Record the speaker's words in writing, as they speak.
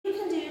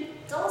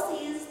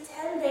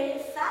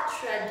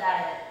shred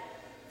diet.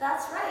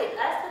 That's right,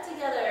 I've put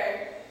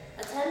together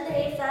a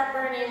 10-day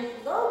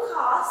fat-burning,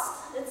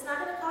 low-cost, it's not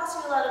going to cost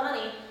you a lot of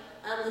money.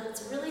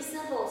 It's really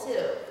simple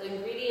too. The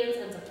ingredients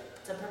and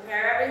to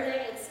prepare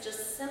everything, it's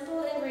just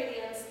simple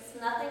ingredients. It's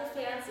nothing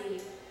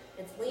fancy.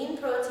 It's lean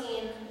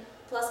protein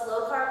plus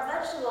low-carb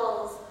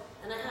vegetables,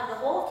 and I have the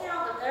whole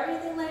count of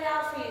everything laid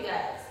out for you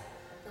guys.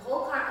 It's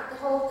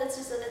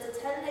a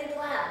 10-day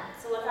plan.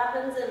 So what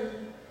happens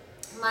in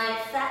my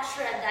fat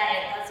shred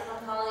diet, that's what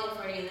I'm calling it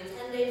for you, the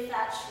 10-day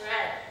fat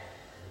shred.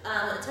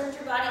 It turns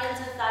your body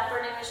into a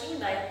fat-burning machine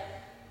by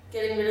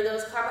getting rid of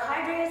those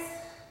carbohydrates,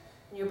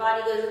 and your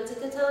body goes into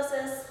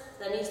ketosis.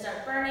 Then you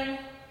start burning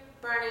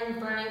fat,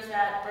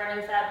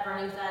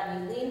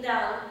 and you lean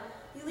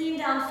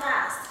down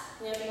fast.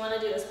 You know, if you want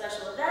to do a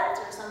special event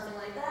or something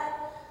like that.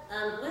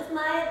 With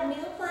my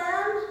meal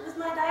plan, with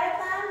my diet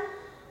plan,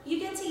 you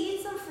get to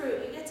eat some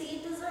fruit, you get to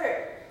eat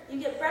dessert. You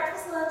get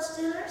breakfast, lunch,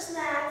 dinner,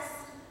 snacks,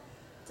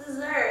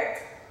 dessert,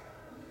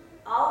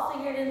 all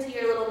figured into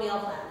your little meal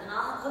plan. And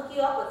I'll hook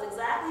you up with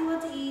exactly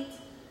what to eat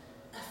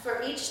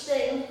for each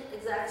thing,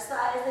 exact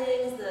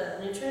sizings, the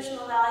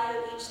nutritional value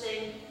of each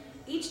thing.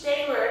 Each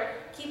day we're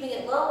keeping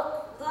it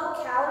low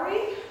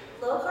calorie,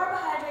 low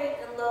carbohydrate,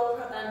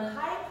 and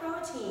high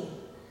protein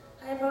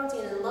and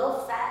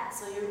low fat.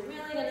 So you're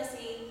really going to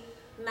see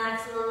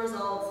maximum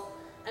results.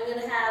 I'm going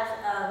to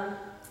have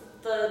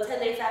the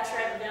 10-day fat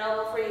shred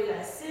available for you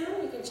guys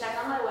soon. You can check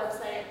on my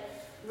website,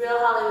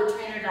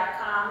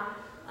 realhollywoodtrainer.com.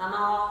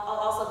 I'll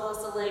also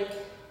post a link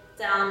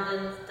down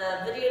in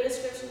the video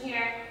description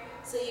here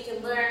so you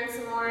can learn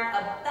some more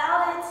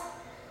about it.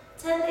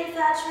 10-day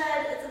fat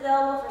shred, it's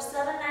available for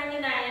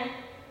 $7.99,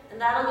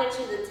 and that'll get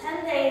you the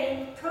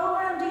 10-day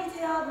program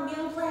detailed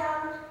meal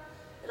plan.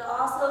 It'll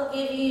also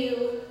give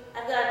you,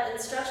 I've got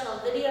instructional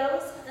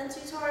videos and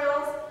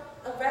tutorials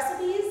of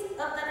recipes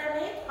that I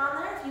make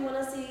on there if you want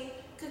to see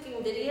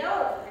cooking video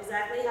of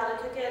exactly how to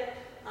cook it.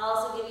 I'll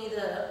also give you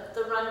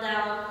the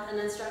rundown and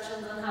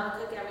instructions on how to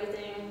cook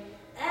everything.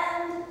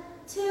 And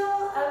 2,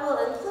 I will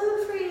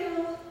include for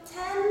you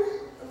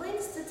 10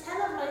 links to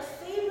 10 of my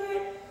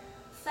favorite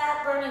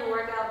fat-burning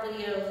workout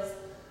videos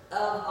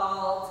of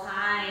all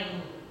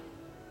time.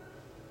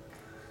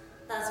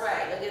 That's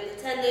right, you'll get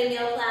the 10-day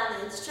meal plan,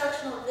 the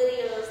instructional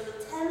videos,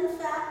 the 10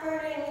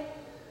 fat-burning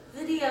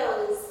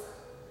videos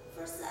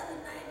for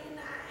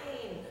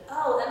 $7.99.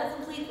 Oh, and a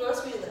complete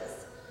grocery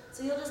list.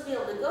 So you'll just be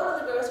able to go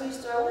to the grocery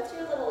store with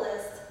your little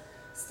list,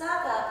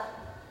 stock up,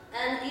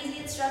 and easy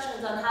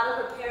instructions on how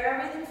to prepare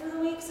everything for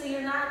the week, so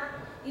you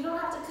don't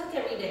have to cook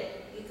every day.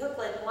 You cook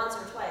like once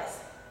or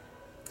twice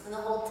in the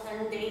whole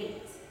 10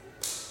 days.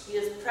 You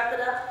just prep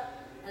it up,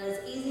 and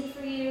it's easy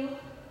for you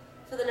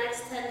for the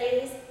next 10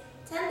 days.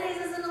 10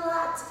 days isn't a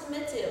lot to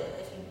commit to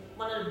if you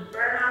want to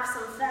burn off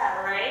some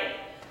fat, right?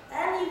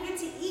 And you get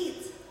to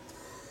eat.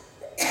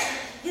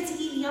 You get to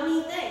eat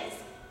yummy things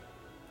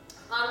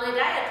on my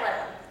diet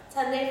plan.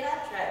 10-day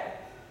fat shred.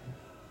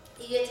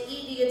 You get to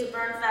eat, you get to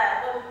burn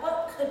fat. Well,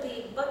 what could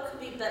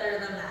be better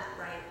than that,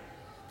 right?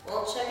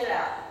 Well, check it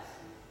out.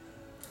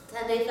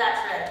 10-day fat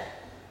shred.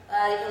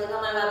 You can look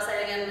on my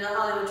website again,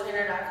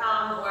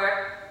 realhollywoodtrainer.com, or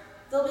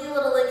there'll be a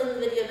little link in the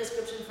video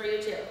description for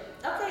you too.